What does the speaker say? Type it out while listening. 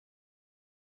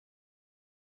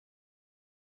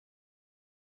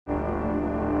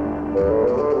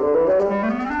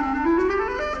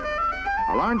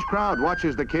A large crowd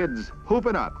watches the kids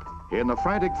hooping up in the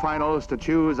frantic finals to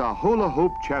choose a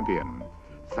hula-hoop champion.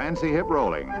 Fancy hip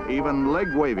rolling, even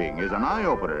leg waving is an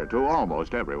eye-opener to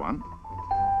almost everyone.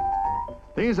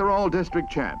 These are all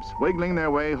district champs, wiggling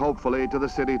their way hopefully to the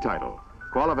city title.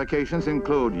 Qualifications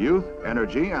include youth,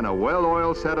 energy, and a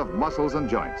well-oiled set of muscles and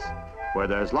joints. Where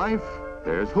there's life,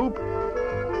 there's hoop.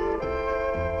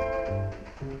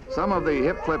 Some of the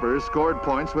hip flippers scored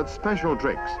points with special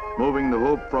tricks, moving the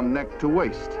hoop from neck to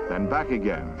waist, then back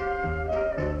again.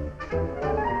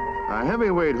 A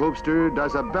heavyweight hoopster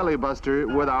does a belly buster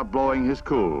without blowing his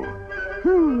cool.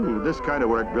 Whew, this kind of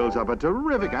work builds up a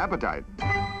terrific appetite.